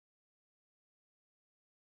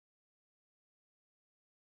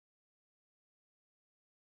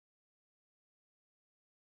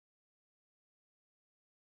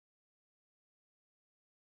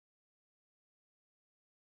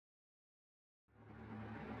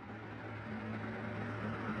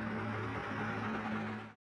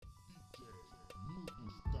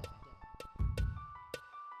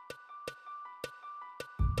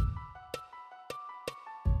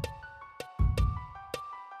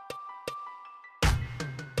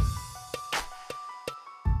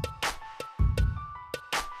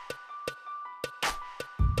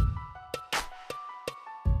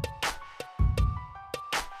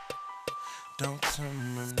Don't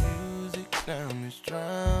turn my music down, it's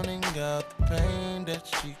drowning out the pain that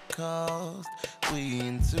she caused. We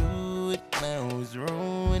into it, now it's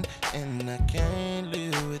ruined, and I can't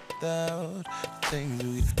live without the things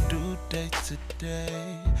we do day to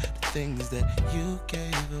day, the things that you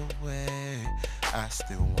gave away. I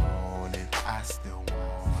still want it, I still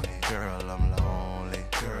want it. Girl, I'm lonely,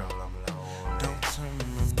 girl, I'm lonely. Don't turn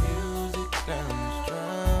my music down, it's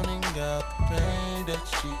drowning out the pain that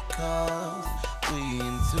she caused. We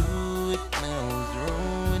into it, now it's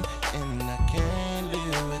ruined, and I can't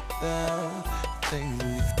live without the things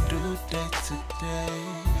we do day to day,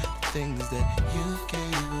 the things that you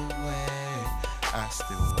gave away. I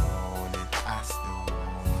still want it, I still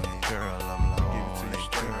want it. Girl, I'm lonely,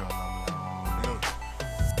 girl, I'm lonely.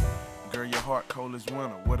 Girl, your heart cold as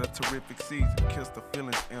winter, what a terrific season. Kiss the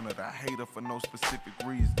feelings in it, I hate her for no specific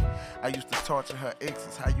reason. I used to torture her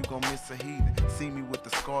exes, how you gon' miss a heathen? See me with the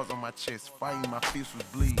scars on my chest, fighting, my fist was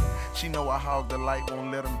bleeding. She know I hog the light,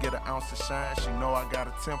 won't let them get an ounce of shine. She know I got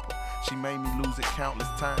a temper, she made me lose it countless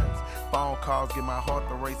times. Phone calls get my heart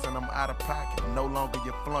to race and I'm out of pocket. No longer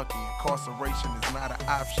your flunky, incarceration is not an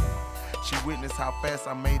option. She witnessed how fast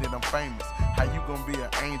I made it, I'm famous. How you gon' be an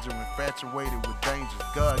angel infatuated with dangers?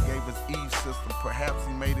 God gave us Eve's system, perhaps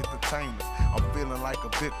he made it to tame us. I'm feeling like a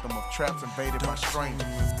victim of traps invaded by strangers.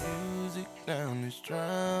 Music down is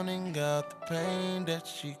drowning out the pain that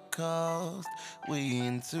she caused. We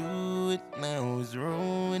into it, now it's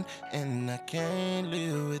ruined, and I can't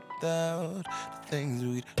live without the things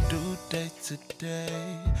we do day to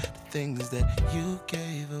day, the things that you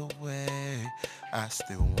gave away. I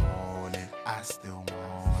still want it, I still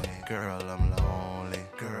want it. Girl, I'm lonely,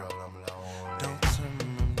 girl, I'm lonely. Don't turn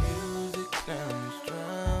my music down, it's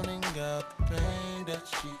drowning out the pain that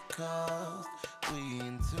she caused. We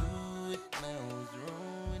into it, now it's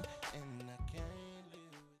ruined, and I can't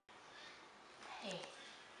live with. Hey,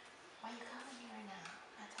 why you calling me right now?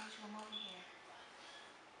 I told you I'm over here.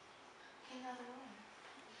 In the other room.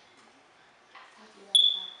 I'll talk to you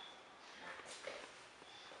later, bye.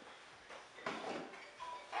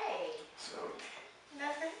 Hey. So,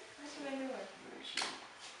 Nothing? What you been doing?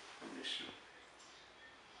 I miss you.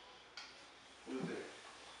 Who's there?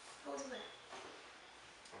 Who's with?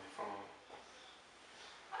 On the phone.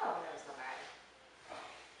 Oh, there was nobody.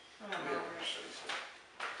 Come here, let me show you something.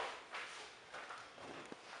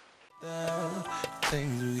 The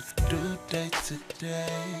things we do day to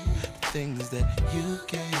day, things that you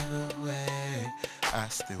gave away. I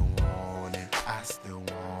still want it, I still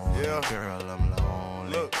want it. Girl, I'm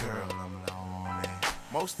lonely, Look. girl, I'm lonely.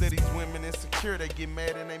 Most of these women insecure, they get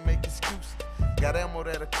mad and they make excuses. Got ammo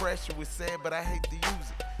that'll crash you, it's sad, but I hate to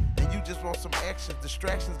use it. And you just want some action,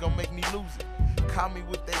 distractions gon' make me lose it. Call me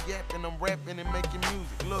with that yap and I'm rapping and making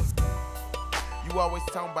music. Look, you always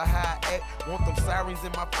talking about how I act. Want them sirens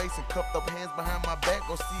in my face and cuffed up hands behind my back.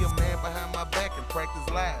 Go see a man behind my back and practice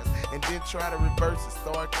lies. And then try to reverse it,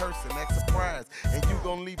 start cursing, act surprised. And you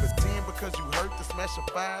gon' leave a 10 because you hurt to smash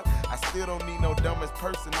a 5. I still don't need no dumbest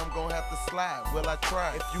person, I'm gon' have to slide. Well, I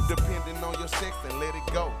try. If you depending on your sex, then let it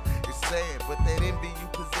go. It's sad, but that envy you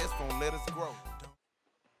possess won't let us grow.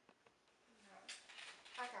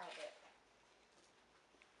 I called it.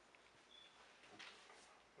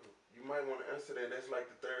 You might want to answer that. That's like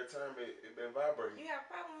the third time it been vibrating. You have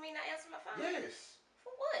a problem with me not answering my phone? Yes.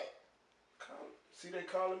 For what? Call. See, they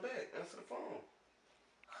calling back. Answer the phone.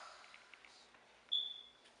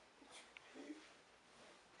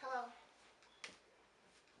 Hello?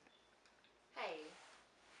 Hey.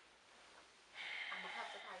 I'm gonna have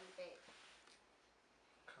to call you back.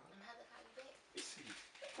 I'm gonna have to call you back. Let's see.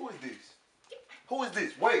 Who is this? Who is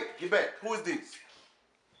this? Wait, get back. Who is this?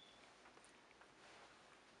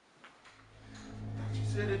 She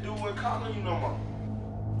said that dude wasn't calling you no more.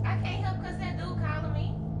 I can't help because that dude calling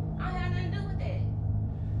me. I don't have nothing to do with that.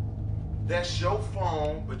 That's your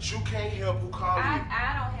phone, but you can't help who calling you.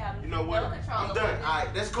 I don't have You know what? no control I'm over done. this. All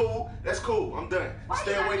right, that's cool. That's cool. I'm done. Why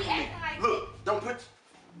Stay you gotta away be from me. acting like Look,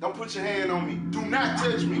 don't put your hand on me. Do not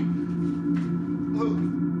touch me. Look.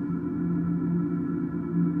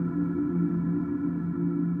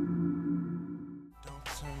 Don't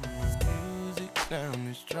turn my music down,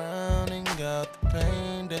 it's drowning out the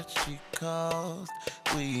pain that she caused.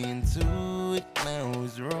 We into it, now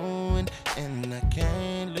it's ruined, and I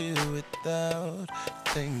can't live without the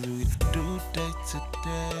things we do day to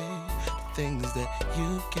day, the things that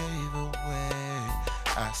you gave away.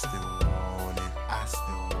 I still want it, I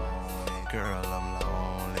still want it. Girl, I'm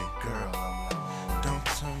lonely, girl, I'm lonely. Don't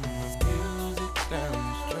turn my music down,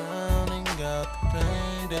 it's drowning out the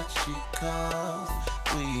pain that she caused.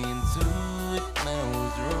 We into it, now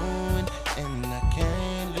it's ruined, and I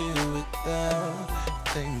can't live with without.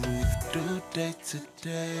 The things we do day to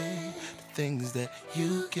day, the things that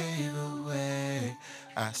you gave away.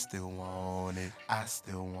 I still want it, I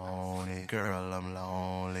still want it. Girl, I'm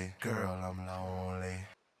lonely, girl, I'm lonely.